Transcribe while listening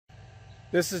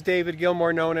This is David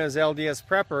Gilmore, known as LDS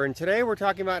Prepper, and today we're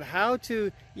talking about how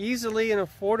to easily and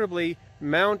affordably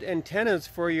mount antennas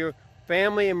for your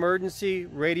family emergency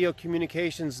radio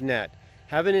communications net.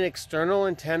 Having an external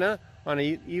antenna on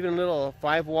even a little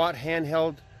 5-watt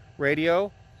handheld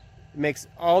radio makes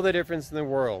all the difference in the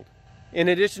world. In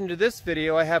addition to this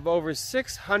video, I have over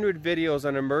 600 videos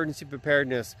on emergency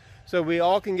preparedness, so we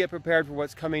all can get prepared for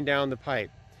what's coming down the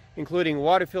pipe, including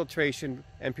water filtration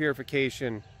and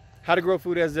purification, how to grow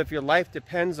food as if your life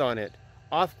depends on it,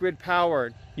 off-grid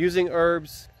power, using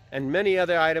herbs, and many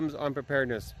other items on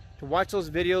preparedness. To watch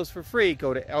those videos for free,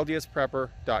 go to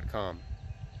ldsprepper.com.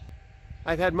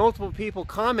 I've had multiple people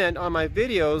comment on my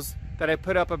videos that I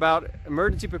put up about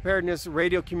emergency preparedness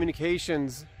radio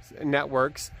communications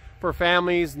networks for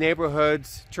families,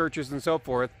 neighborhoods, churches, and so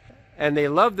forth. And they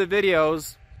love the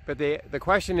videos, but the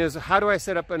question is, how do I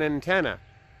set up an antenna?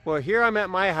 Well, here I'm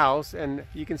at my house, and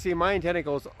you can see my antenna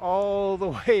goes all the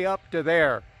way up to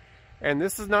there. And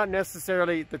this is not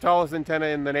necessarily the tallest antenna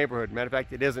in the neighborhood. Matter of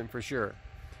fact, it isn't for sure.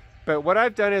 But what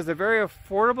I've done is a very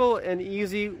affordable and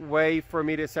easy way for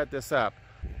me to set this up.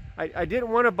 I didn't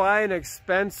want to buy an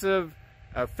expensive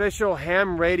official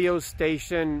ham radio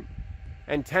station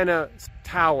antenna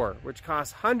tower, which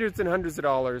costs hundreds and hundreds of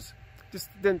dollars. Just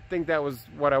didn't think that was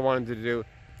what I wanted to do.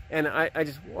 And I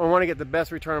want to get the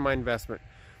best return on my investment.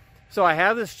 So I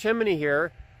have this chimney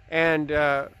here, and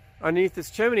underneath this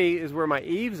chimney is where my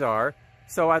eaves are.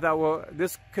 So I thought, well,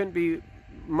 this couldn't be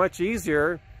much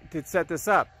easier to set this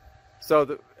up.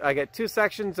 So I got 2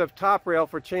 sections of top rail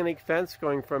for chain link fence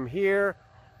going from here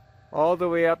all the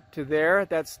way up to there.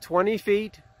 That's 20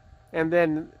 feet. And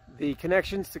then the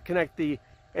connections to connect the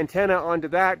antenna onto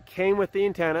that came with the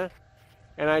antenna.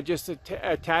 And I just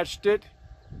attached it.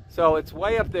 So it's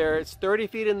way up there. It's 30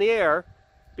 feet in the air,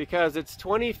 because it's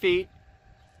 20 feet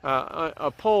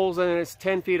of poles and it's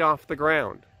 10 feet off the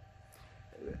ground.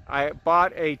 I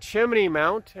bought a chimney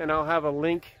mount, and I'll have a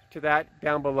link to that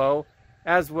down below,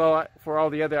 as well for all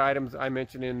the other items I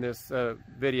mentioned in this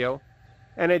video.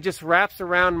 And it just wraps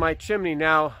around my chimney.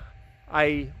 Now,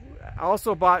 I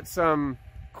also bought some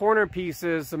corner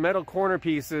pieces, some metal corner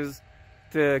pieces,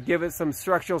 to give it some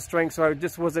structural strength, so I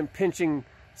just wasn't pinching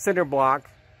cinder block.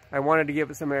 I wanted to give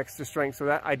it some extra strength, so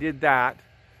that I did that.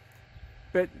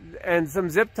 And some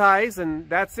zip ties, and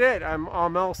that's it. I'm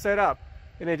all set up.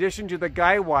 In addition to the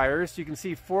guy wires, you can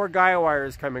see 4 guy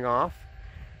wires coming off,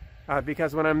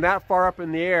 because when I'm that far up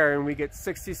in the air and we get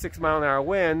 66-mile-an-hour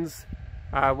winds,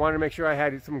 I wanted to make sure I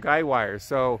had some guy wires.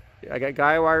 So I got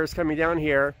guy wires coming down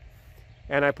here,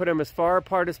 and I put them as far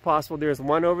apart as possible. There's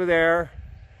one over there,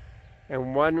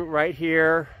 and one right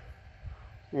here,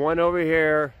 one over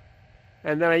here,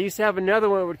 and then I used to have another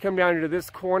one that would come down into this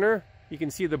corner. You can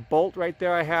see the bolt right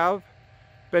there I have,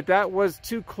 but that was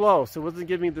too close. It wasn't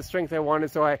giving me the strength I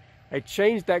wanted, so I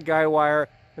changed that guy wire,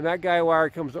 and that guy wire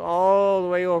comes all the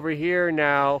way over here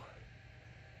now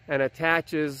and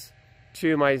attaches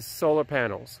to my solar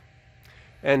panels.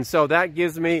 And so that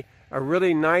gives me a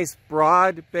really nice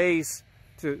broad base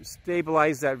to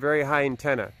stabilize that very high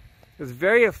antenna. It's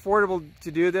very affordable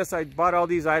to do this. I bought all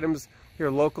these items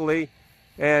here locally,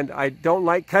 and I don't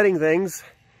like cutting things.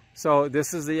 So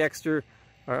this is the extra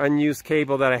unused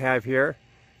cable that I have here,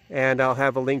 and I'll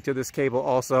have a link to this cable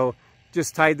also.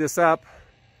 Just tied this up.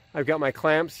 I've got my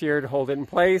clamps here to hold it in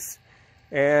place,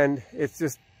 and it's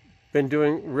just been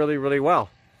doing really, really well.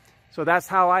 So that's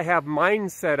how I have mine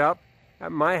set up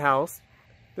at my house.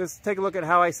 Let's take a look at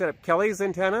how I set up Kelly's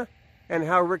antenna and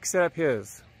how Rick set up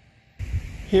his.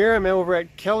 Here I'm over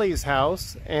at Kelly's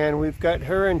house, and we've got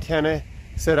her antenna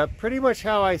set up pretty much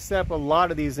how I set up a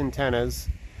lot of these antennas.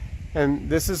 And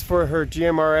this is for her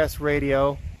GMRS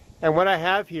radio. And what I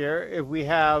have here, if we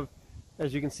have,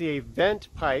 as you can see, a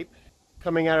vent pipe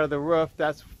coming out of the roof.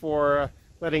 That's for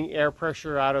letting air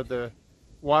pressure out of the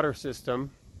water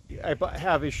system. I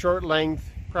have a short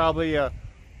length, probably a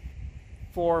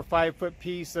 4 or 5 foot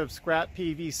piece of scrap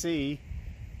PVC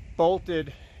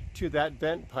bolted to that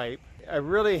vent pipe. I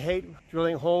really hate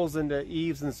drilling holes into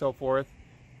eaves and so forth.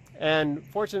 And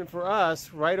fortunate for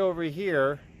us, right over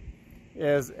here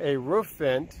is a roof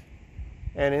vent,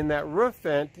 and in that roof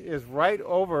vent is right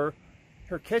over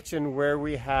her kitchen where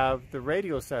we have the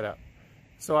radio set up.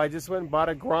 So I just went and bought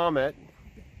a grommet,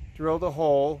 drilled a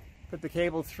hole, put the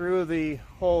cable through the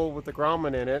hole with the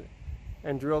grommet in it,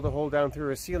 and drilled a hole down through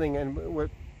her ceiling, and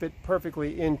it fit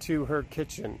perfectly into her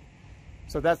kitchen.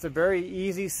 So that's a very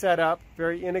easy setup,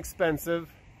 very inexpensive,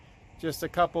 just a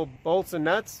couple bolts and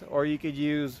nuts, or you could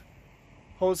use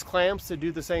hose clamps to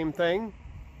do the same thing.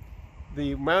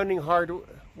 The mounting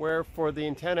hardware for the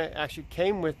antenna actually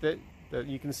came with it.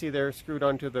 You can see they're screwed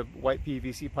onto the white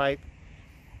PVC pipe.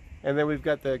 and then we've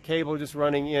got the cable just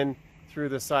running in through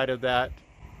the side of that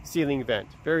ceiling vent.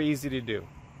 Very easy to do.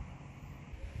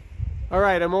 All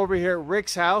right, I'm over here at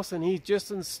Rick's house, and he's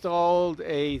just installed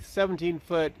a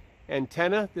 17-foot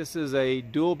antenna. This is a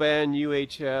dual band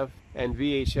UHF and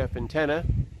VHF antenna,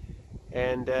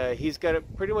 and he's got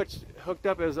it pretty much hooked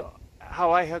up as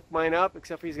how I hooked mine up,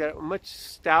 except for he's got a much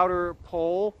stouter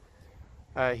pole.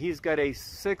 He's got a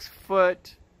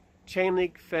 6-foot chain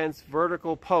link fence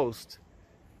vertical post.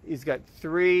 He's got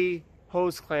 3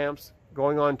 hose clamps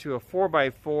going on to a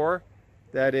 4x4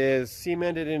 that is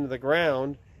cemented into the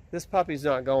ground. This puppy's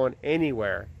not going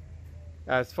anywhere.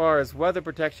 As far as weather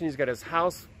protection, he's got his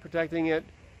house protecting it,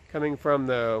 coming from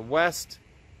the west,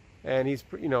 and he's,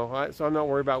 you know, so I'm not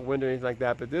worried about wind or anything like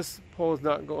that. But this pole is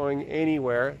not going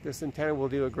anywhere. This antenna will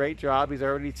do a great job. He's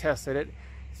already tested it.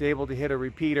 He's able to hit a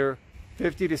repeater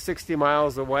 50 to 60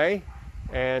 miles away,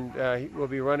 and he will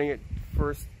be running it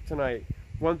first tonight.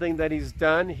 One thing that he's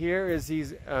done here is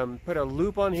he's put a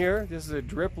loop on here. This is a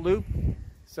drip loop,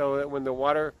 so that when the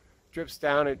water drips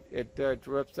down, it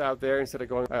drips out there instead of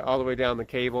going all the way down the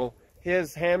cable.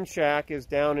 His ham shack is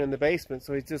down in the basement,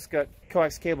 so he's just got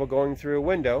coax cable going through a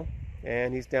window,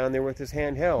 and he's down there with his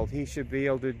handheld. He should be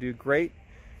able to do great.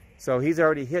 So he's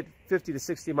already hit 50 to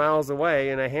 60 miles away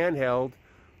in a handheld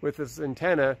with this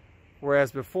antenna,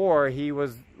 whereas before he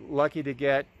was lucky to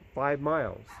get 5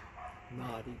 miles.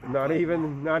 Not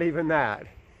even that.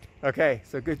 Okay,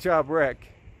 so good job, Rick.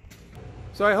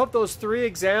 So I hope those 3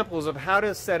 examples of how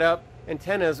to set up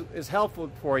antennas is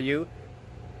helpful for you.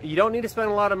 You don't need to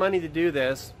spend a lot of money to do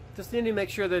this. Just need to make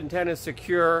sure the antenna is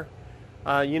secure.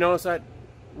 You notice that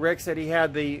Rick said he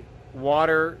had the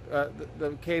water,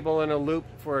 the cable in a loop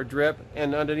for a drip,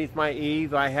 and underneath my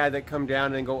eave I had that come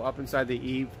down and go up inside the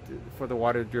eave for the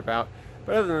water to drip out.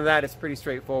 But other than that, it's pretty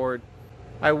straightforward.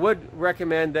 I would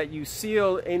recommend that you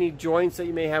seal any joints that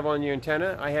you may have on your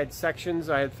antenna. I had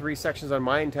 3 sections on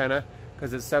my antenna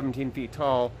because it's 17 feet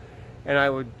tall, and I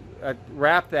would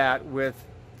wrap that with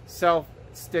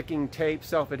self-sticking tape,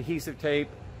 self-adhesive tape.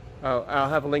 I'll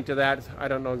have a link to that. I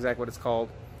don't know exactly what it's called,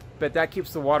 but that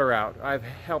keeps the water out. I've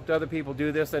helped other people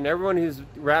do this, and everyone who's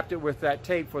wrapped it with that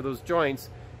tape for those joints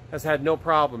has had no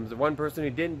problems. The one person who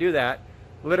didn't do that,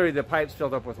 literally the pipes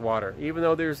filled up with water, even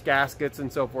though there's gaskets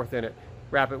and so forth in it.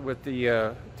 Wrap it with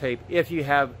the tape if you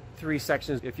have 3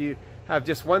 sections. If you have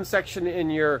just 1 section in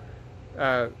your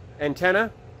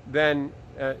antenna, then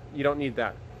you don't need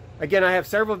that. Again, I have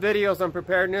several videos on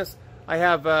preparedness. I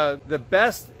have the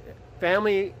best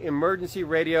family emergency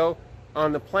radio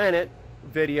on the planet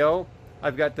video.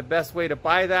 I've got the best way to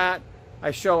buy that.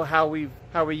 I show how we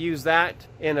use that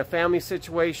in a family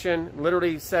situation.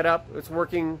 Literally set up, it's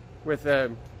working with a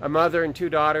mother and 2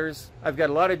 daughters. I've got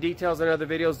a lot of details on other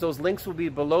videos. Those links will be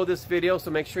below this video,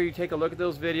 so make sure you take a look at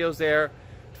those videos there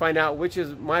to find out which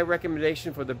is my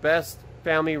recommendation for the best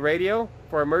family radio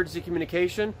for emergency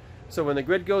communication. So when the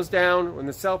grid goes down, when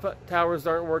the cell towers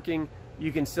aren't working,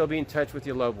 you can still be in touch with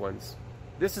your loved ones.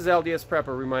 This is LDS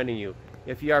Prepper reminding you,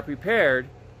 if you are prepared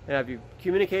and have your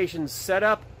communications set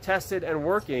up, tested, and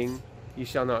working, you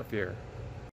shall not fear.